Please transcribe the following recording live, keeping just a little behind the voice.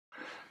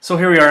So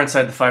here we are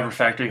inside the Fiverr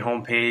Factory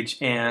homepage,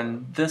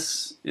 and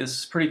this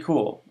is pretty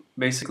cool.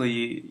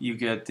 Basically, you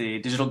get a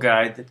digital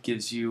guide that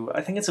gives you, I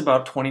think it's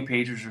about 20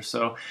 pages or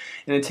so,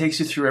 and it takes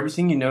you through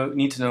everything you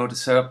need to know to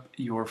set up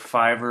your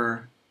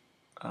Fiverr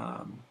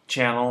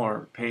channel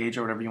or page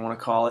or whatever you want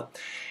to call it,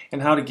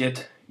 and how to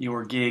get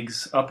your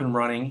gigs up and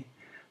running,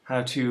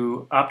 how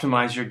to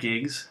optimize your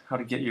gigs, how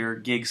to get your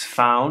gigs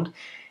found,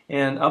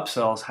 and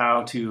upsells,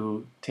 how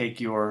to take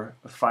your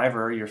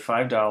Fiverr, your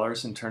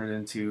 $5, and turn it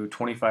into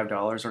 $25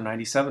 or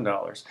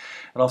 $97. It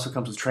also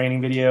comes with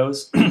training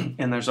videos,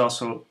 and there's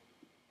also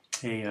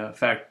a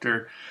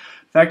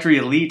Factory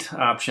Elite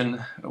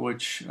option,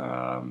 which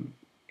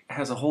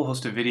has a whole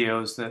host of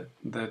videos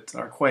that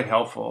are quite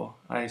helpful.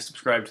 I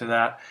subscribe to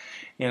that,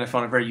 and I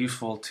found it very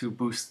useful to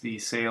boost the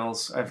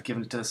sales. I've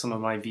given it to some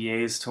of my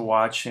VAs to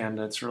watch, and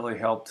it's really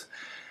helped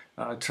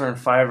turn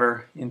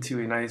Fiverr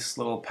into a nice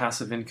little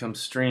passive income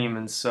stream.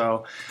 And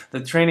so the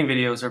training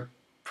videos are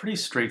pretty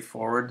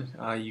straightforward.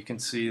 You can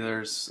see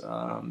there's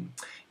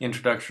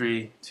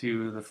introductory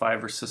to the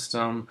Fiverr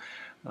system,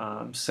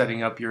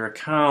 setting up your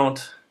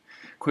account,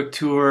 quick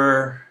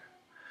tour,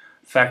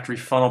 factory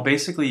funnel.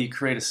 Basically, you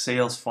create a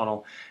sales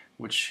funnel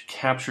which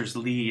captures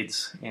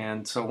leads,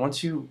 and so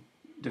once you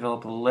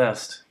develop a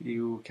list,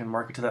 you can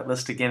market to that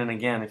list again and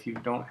again. If you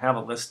don't have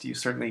a list, you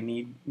certainly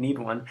need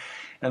one,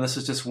 and this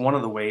is just one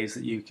of the ways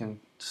that you can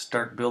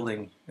start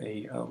building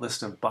a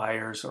list of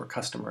buyers or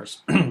customers.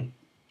 There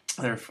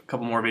are a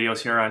couple more videos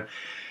here on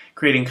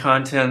creating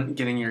content,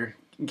 getting your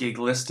gig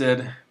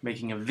listed,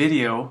 making a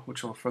video,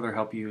 which will further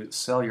help you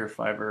sell your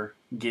Fiverr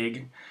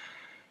gig.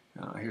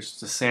 Here's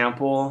just a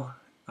sample.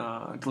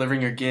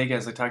 Delivering your gig,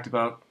 as I talked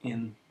about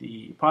in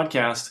the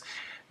podcast,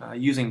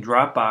 using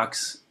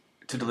Dropbox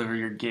to deliver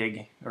your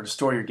gig or to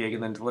store your gig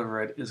and then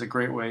deliver it is a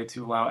great way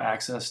to allow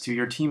access to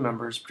your team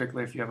members,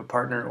 particularly if you have a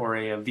partner or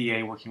a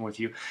VA working with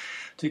you,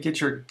 to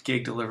get your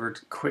gig delivered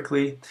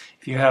quickly.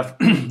 If you have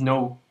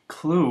no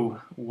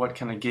clue what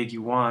kind of gig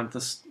you want,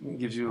 this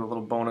gives you a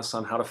little bonus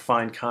on how to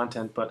find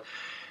content. But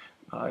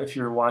if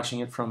you're watching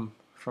it from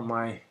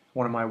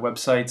one of my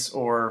websites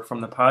or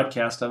from the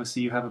podcast,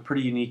 obviously you have a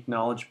pretty unique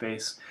knowledge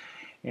base.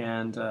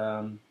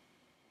 And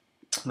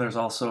there's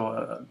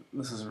also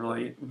this is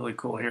really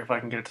cool here. If I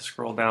can get it to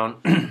scroll down,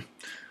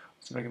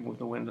 see if I can move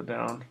the window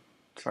down.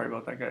 Sorry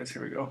about that, guys.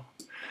 Here we go.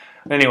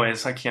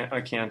 Anyways, I can't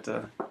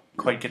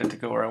quite get it to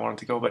go where I want it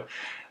to go, but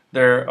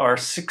there are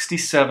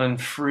 67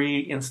 free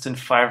instant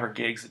Fiverr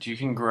gigs that you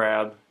can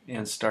grab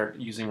and start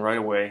using right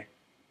away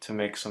to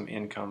make some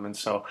income. And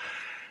so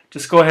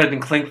just go ahead and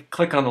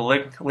click on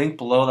the link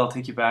below. That'll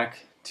take you back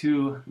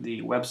to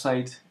the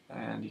website,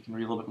 and you can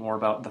read a little bit more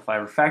about the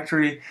Fiverr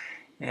Factory,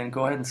 and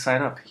go ahead and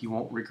sign up. You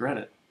won't regret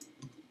it.